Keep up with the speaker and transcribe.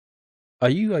Are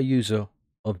you a user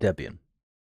of Debian?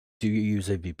 Do you use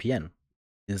a VPN?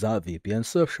 Is that VPN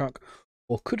Surfshark,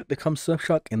 or could it become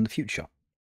Surfshark in the future?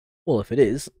 Well, if it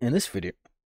is, in this video,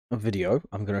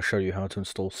 I'm going to show you how to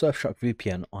install Surfshark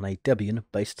VPN on a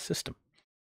Debian-based system.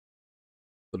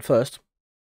 But first,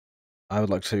 I would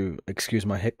like to excuse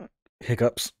my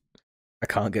hiccups. I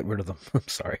can't get rid of them. I'm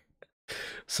sorry.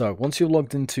 So, once you're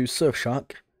logged into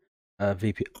Surfshark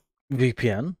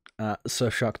VPN at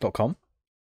surfshark.com,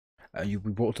 you'll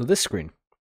be brought to this screen,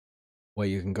 where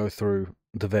you can go through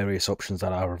the various options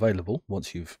that are available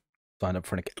once you've signed up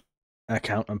for an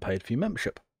account and paid for your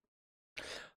membership.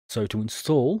 So to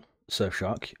install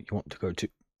Surfshark, you want to go to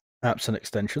Apps and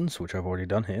Extensions, which I've already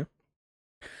done here,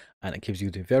 and it gives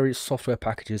you the various software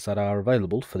packages that are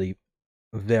available for the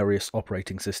various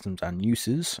operating systems and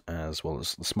uses, as well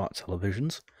as the smart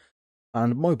televisions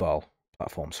and mobile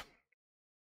platforms.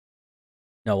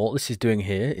 Now, what this is doing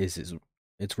here is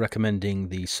it's recommending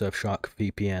the Surfshark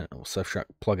VPN or Surfshark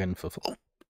plugin for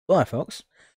Firefox,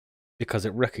 because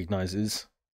it recognizes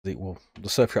the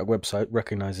Surfshark website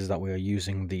recognizes that we are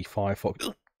using the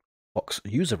Firefox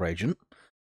user agent,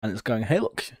 and it's going, hey,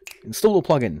 look, install the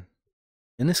plugin.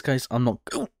 In this case, I'm not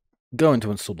going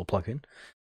to install the plugin.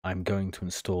 I'm going to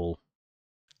install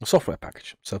a software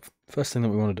package. So first thing that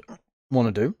we want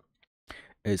to do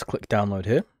is click download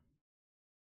here.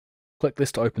 Click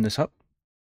this to open this up.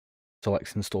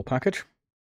 Select install package.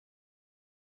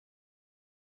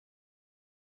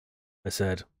 I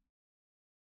said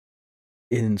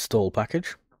install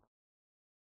package.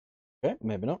 Okay,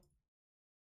 maybe not.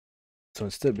 So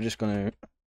instead, we're just going to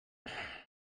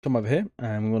come over here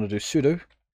and we want to do sudo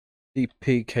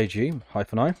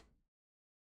dpkg-i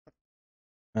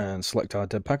and select our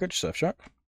deb package, Surfshark.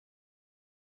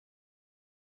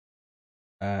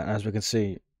 And as we can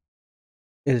see,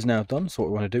 it is now done. So what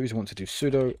we want to do is we want to do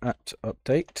sudo apt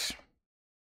update,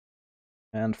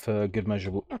 and for good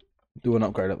measure, we'll do an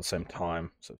upgrade at the same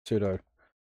time. So sudo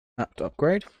apt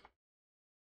upgrade.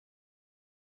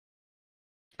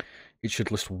 It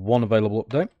should list one available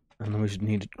update, and then we should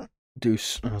need to do,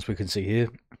 as we can see here,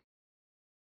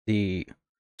 the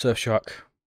Surfshark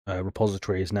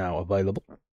repository is now available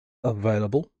on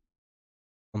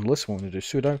the list. We're going to do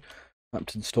sudo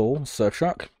apt install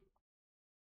Surfshark.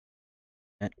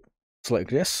 And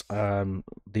select yes.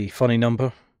 The funny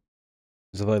number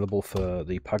is available for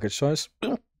the package size,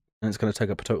 and it's going to take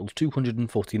up a total of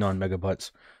 249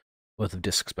 megabytes worth of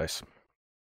disk space.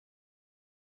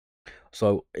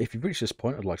 So if you've reached this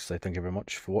point, I'd like to say thank you very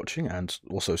much for watching, and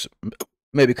also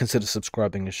maybe consider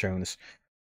subscribing and sharing this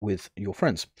with your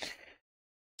friends.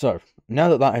 So now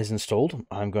that that is installed,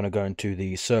 I'm going to go into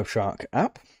the Surfshark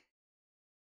app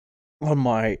on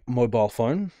my mobile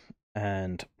phone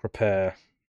and prepare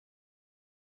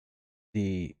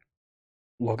the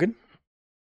login.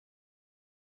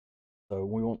 So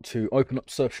we want to open up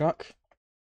Surfshark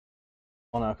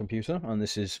on our computer, and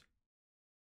this is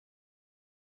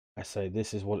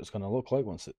what it's going to look like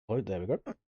once it's loaded. There we go.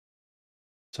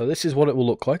 So this is what it will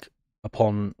look like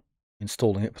upon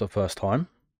installing it for the first time.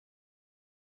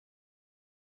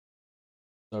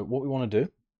 So what we want to do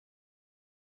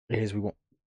is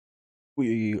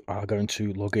we are going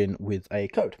to log in with a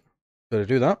code. So to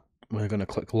do that, we're going to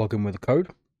click login with a code,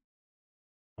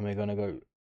 and we're going to go,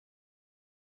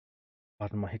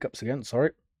 pardon my hiccups again,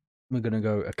 sorry. We're going to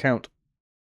go account.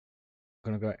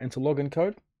 We're going to go enter login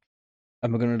code,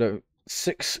 and we're going to do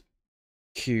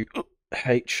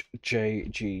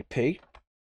 6QHJGP.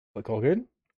 Click login.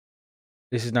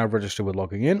 This is now registered with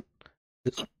logging in.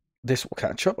 This will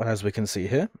catch up, and as we can see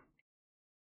here,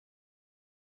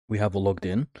 we have a logged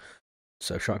in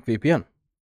Surfshark VPN.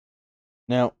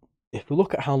 Now, if we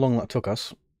look at how long that took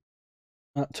us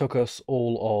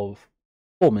all of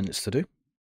 4 minutes to do,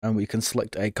 and we can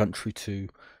select a country to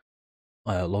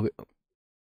log it.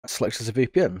 Select as a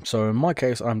VPN. So in my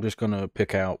case, I'm just going to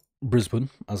pick out Brisbane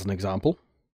as an example.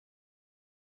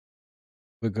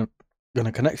 We're going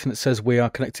to connect, and it says we are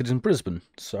connected in Brisbane.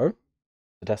 So to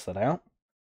test that out,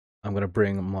 I'm going to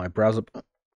bring my browser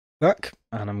back,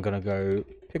 and I'm going to go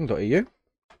ping.eu.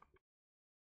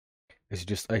 This is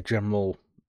just a general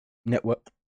network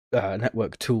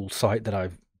tool site that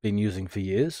I've been using for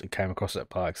years. I came across it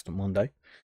by accident one day,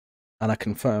 and I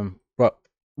confirm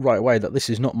right away that this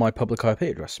is not my public IP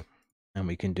address. And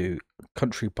we can do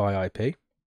country by IP.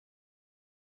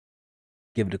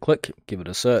 Give it a click, give it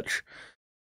a search,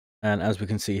 and as we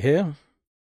can see here,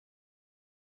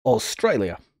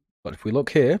 Australia. But if we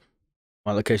look here,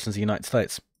 my location is the United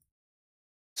States.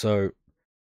 So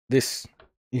this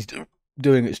is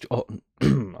doing its job.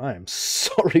 I am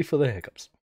sorry for the hiccups.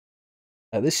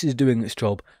 This is doing its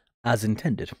job as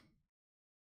intended.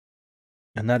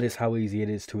 and that is how easy it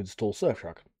is to install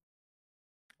Surfshark.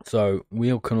 So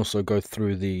we can also go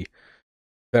through the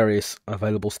various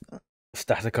available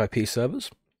static IP servers,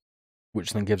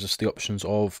 which then gives us the options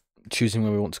of choosing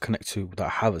where we want to connect to that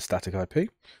have a static IP.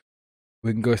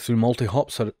 We can go through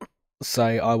multi-hop, so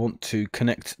say I want to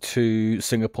connect to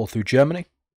Singapore through Germany.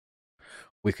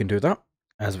 We can do that.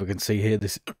 As we can see here,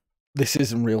 this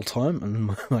is in real time,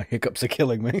 and my hiccups are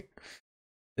killing me.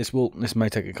 This may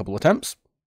take a couple attempts.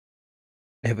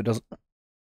 If it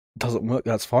doesn't work,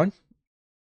 that's fine.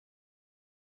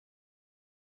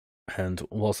 And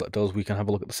whilst that does, we can have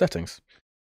a look at the settings.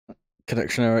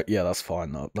 Connection error, yeah, that's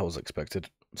fine. That was expected.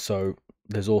 So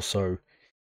there's also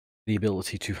the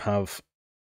ability to have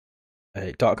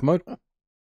a dark mode,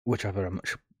 which I very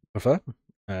much prefer.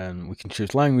 And we can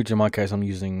choose language. In my case, I'm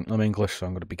English, so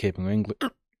I'm going to be keeping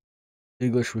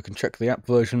English. We can check the app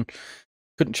version.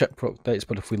 Couldn't check pro updates,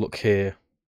 but if we look here,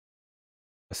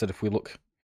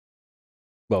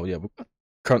 well, yeah, we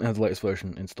currently have the latest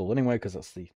version installed anyway, because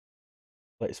that's the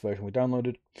latest version we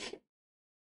downloaded.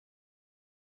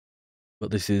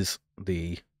 But this is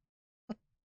the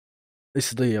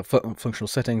functional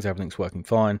settings. Everything's working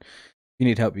fine. If you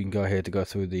need help, you can go ahead to go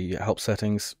through the help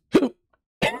settings.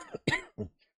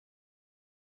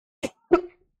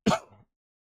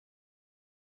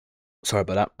 Sorry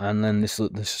about that. And then this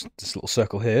little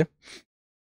circle here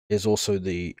is also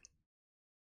the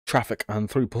traffic and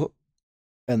throughput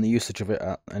and the usage of it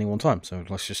at any one time. So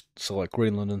let's just select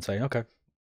Greenland and say, okay,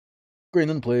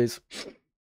 Greenland, please.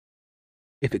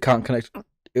 If it can't connect,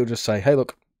 it'll just say, hey,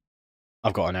 look,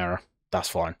 I've got an error. That's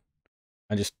fine.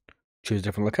 And just choose a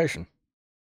different location.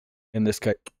 In this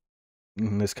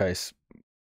case,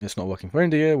 it's not working for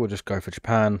India. We'll just go for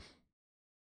Japan.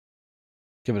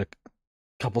 Give it a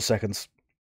couple seconds.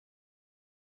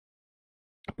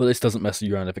 But this doesn't mess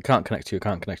you around. If it can't connect to you, it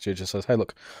can't connect to you. It just says, hey,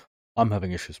 look, I'm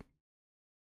having issues.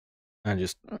 And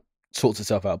just sorts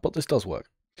itself out. But this does work.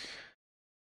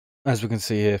 As we can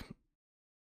see here,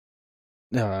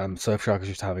 Surfshark is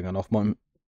just having an off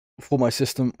for my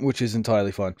system, which is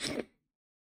entirely fine.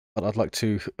 But I'd like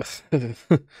to...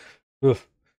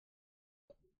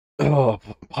 oh,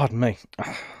 pardon me.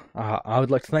 I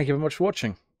would like to thank you very much for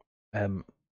watching.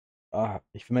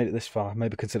 If you made it this far,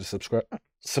 maybe consider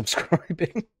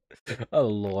subscribing. Oh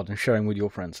Lord, and sharing with your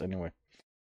friends anyway.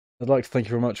 I'd like to thank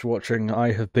you very much for watching.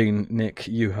 I have been Nick,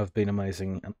 you have been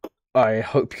amazing, and I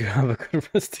hope you have a good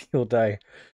rest of your day.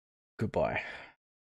 Goodbye.